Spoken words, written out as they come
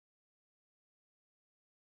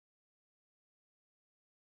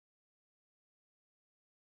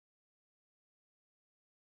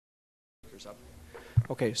clickers up.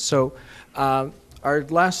 Okay, so our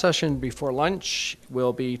last session before lunch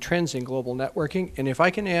will be Trends in Global Networking. And if I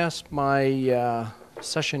can ask my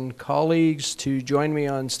session colleagues to join me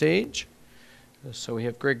on stage. So we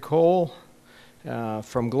have Greg Cole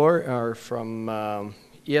from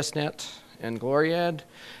ESNet and Gloriad,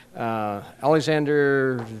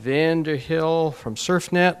 Alexander Vanderhill from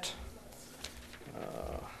SurfNet,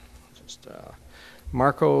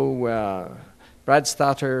 Marco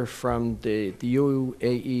Bradstatter from the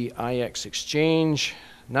UAE IX Exchange,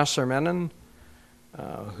 Nasser Menon,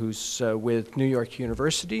 who's with New York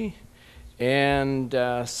University, and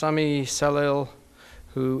Sami Salil,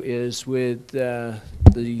 who is with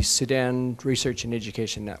the Sudan Research and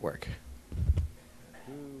Education Network.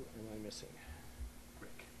 Who am I missing?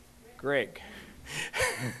 Greg.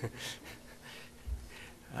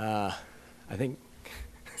 I think.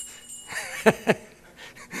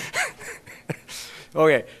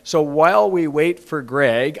 Okay, so while we wait for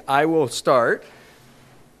Greg, I will start.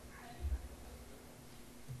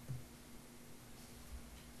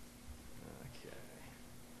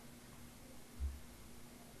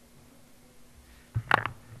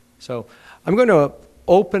 So I'm going to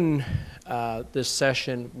open this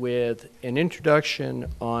session with an introduction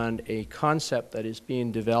on a concept that is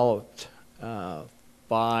being developed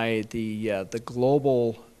by the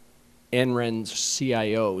global NRENs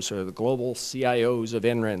CIOs, or the global CIOs of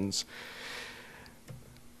NRENs.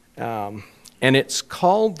 And it's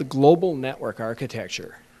called the Global Network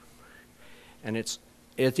Architecture. And it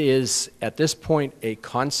is, at this point, a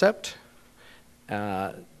concept.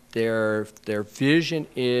 Their vision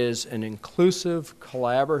is an inclusive,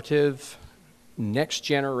 collaborative,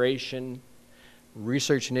 next-generation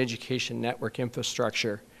research and education network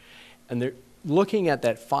infrastructure. And they're looking at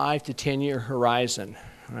that 5 to 10-year horizon,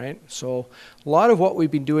 right? So a lot of what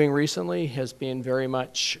we've been doing recently has been very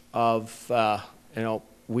much of,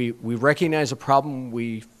 we recognize a problem,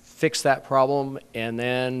 we fix that problem, and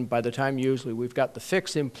then by the time usually we've got the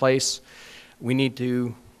fix in place, we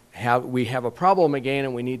have a problem again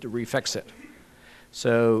and we need to refix it.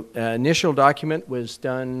 So initial document was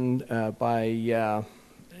done by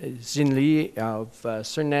Xin Li of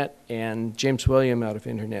CERNet and James William out of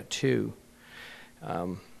Internet 2.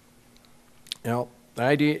 The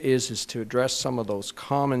idea is to address some of those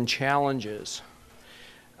common challenges.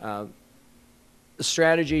 The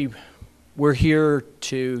strategy, we're here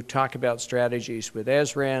to talk about strategies with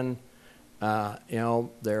ESREN.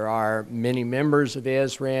 There are many members of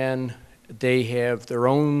ESREN. They have their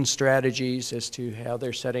own strategies as to how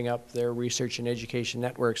they're setting up their research and education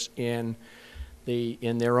networks in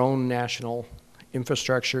their own national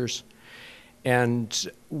infrastructures. And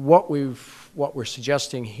what we're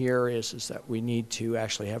suggesting here is that we need to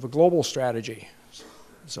actually have a global strategy.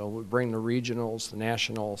 So we bring the regionals, the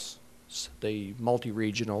nationals, the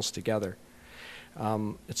multi-regionals together.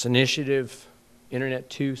 It's an initiative,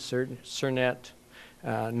 Internet 2, CERNet,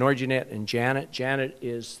 Norginet, and Janet. Janet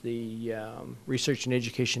is the Research and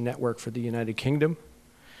Education Network for the United Kingdom,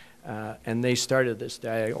 and they started this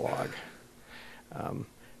dialogue.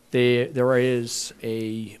 There is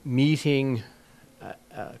a meeting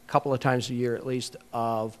a couple of times a year at least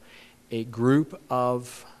of a group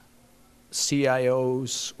of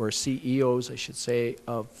CIOs or CEOs, I should say,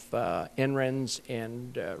 of NRENs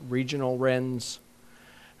and regional RENs.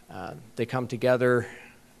 They come together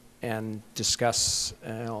and discuss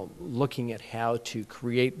looking at how to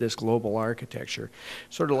create this global architecture.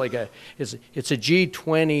 Sort of like it's a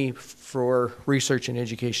G20 for research and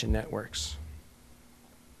education networks.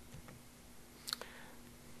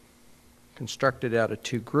 Constructed out of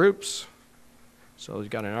two groups. So you've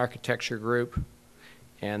got an architecture group,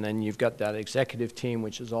 and then you've got that executive team,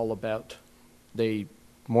 which is all about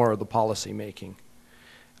more of the policy making.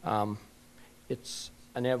 It's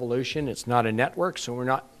an evolution. It's not a network, so we're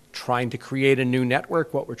not trying to create a new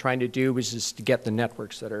network. What we're trying to do is just to get the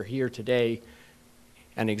networks that are here today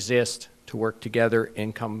and exist to work together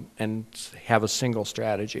and come and have a single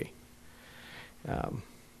strategy.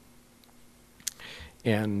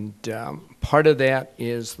 Part of that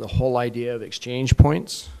is the whole idea of exchange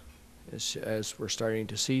points, as we're starting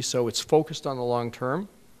to see. So it's focused on the long term,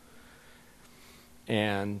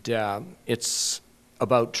 and it's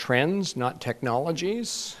about trends, not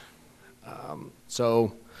technologies.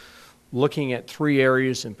 So looking at three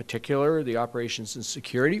areas in particular: the operations and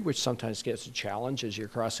security, which sometimes gets a challenge as you're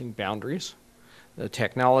crossing boundaries; the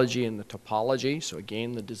technology and the topology. So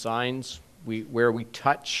again, the designs, where we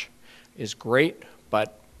touch is great,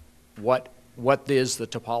 but what is the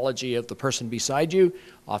topology of the person beside you?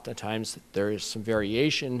 Oftentimes there is some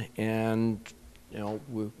variation, and You know,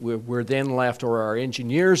 we're then left, or our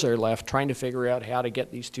engineers are left, trying to figure out how to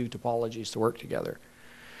get these two topologies to work together.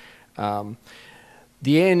 The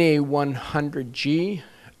ANA 100G,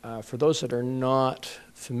 for those that are not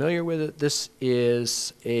familiar with it, this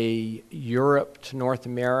is a Europe to North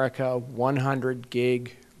America 100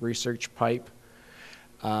 gig research pipe.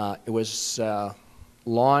 It was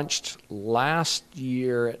launched last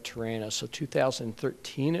year at Tirana, so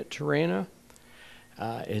 2013 at Tirana.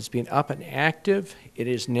 It has been up and active. It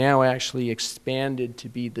is now actually expanded to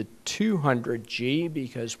be the 200G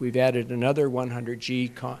because we've added another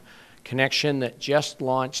 100G connection that just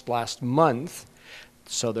launched last month.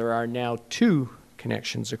 So there are now 2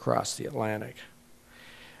 connections across the Atlantic.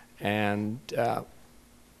 And of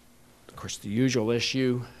course, the usual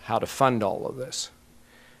issue, how to fund all of this.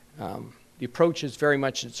 The approach is very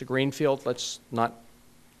much, it's a greenfield. Let's not,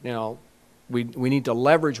 you know, we need to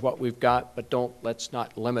leverage what we've got, but let's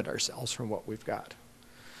not limit ourselves from what we've got.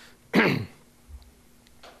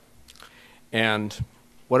 And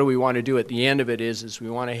what do we want to do at the end of it is we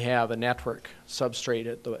want to have a network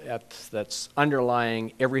substrate that's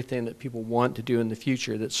underlying everything that people want to do in the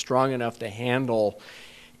future, that's strong enough to handle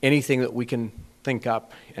anything that we can think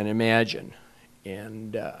up and imagine.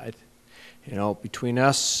 And you know, between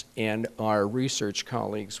us and our research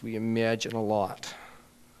colleagues, we imagine a lot.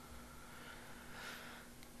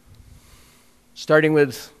 Starting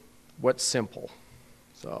with what's simple,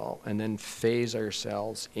 so, and then phase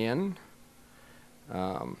ourselves in.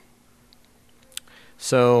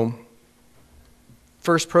 So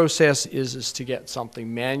first process is to get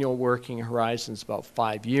something manual working. Horizon's about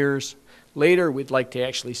 5 years. Later, we'd like to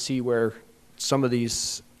actually see where some of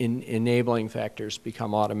these enabling factors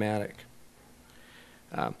become automatic.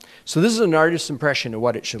 So this is an artist's impression of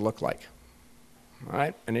what it should look like. All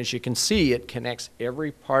right? And as you can see, it connects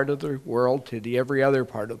every part of the world to every other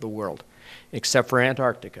part of the world, except for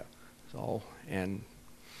Antarctica. So, and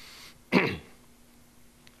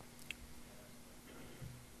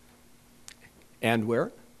and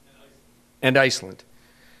where? And Iceland.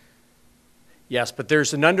 Yes, but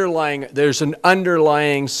there's an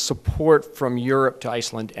underlying support from Europe to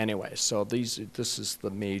Iceland anyway. So this is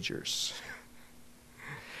the majors.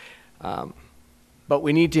 But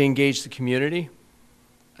we need to engage the community.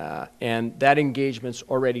 And that engagement's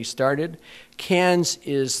already started. CANS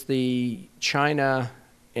is the China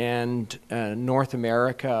and North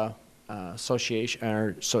America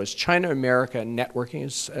Association, so it's China America Networking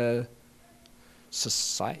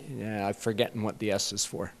Society. I'm forgetting what the S is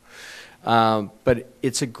for. But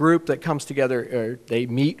it's a group that comes together. They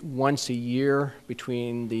meet once a year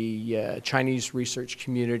between the Chinese research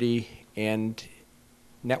community and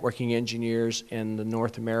networking engineers and the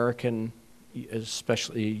North American,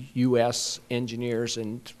 especially U.S. engineers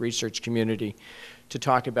and research community, to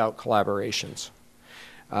talk about collaborations.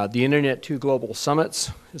 The Internet 2 Global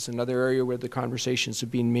Summits is another area where the conversations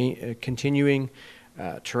have been continuing.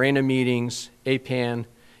 Tirana meetings, APAN,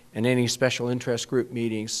 and any special interest group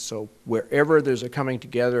meetings. So wherever there's a coming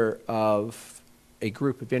together of a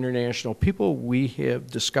group of international people, we have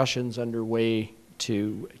discussions underway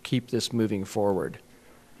to keep this moving forward.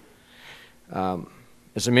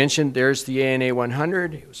 As I mentioned, there's the ANA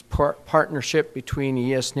 100. It was partnership between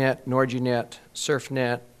ESNet, NordUnet,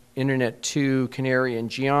 SurfNet, Internet 2, Canary, and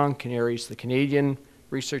Geong. Canary is the Canadian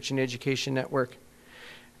Research and Education Network.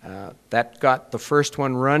 That got the first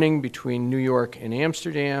one running between New York and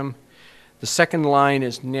Amsterdam. The second line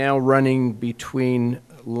is now running between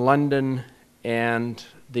London and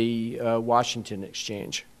the Washington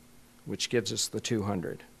Exchange, which gives us the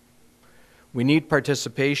 200. We need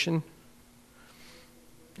participation.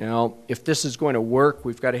 Now, if this is going to work,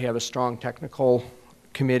 we've got to have a strong technical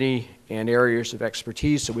committee and areas of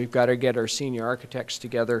expertise, so we've got to get our senior architects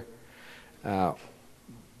together.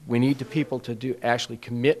 We need the people to actually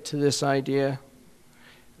commit to this idea.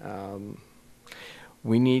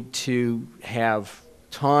 We need to have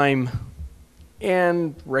time,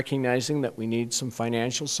 and recognizing that we need some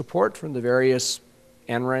financial support from the various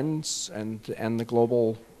NRENs and the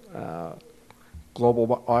global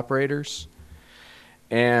operators.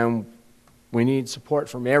 And we need support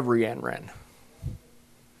from every NREN.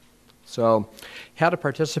 So how to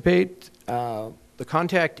participate? The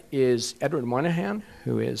contact is Edward Moynihan,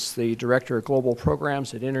 who is the Director of Global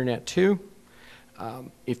Programs at Internet 2.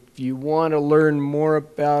 If you want to learn more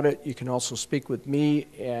about it, you can also speak with me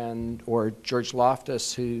or George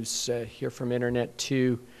Loftus, who's here from Internet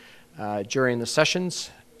 2 during the sessions,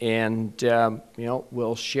 and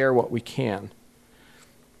we'll share what we can.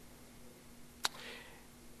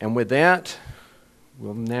 And with that,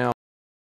 we'll now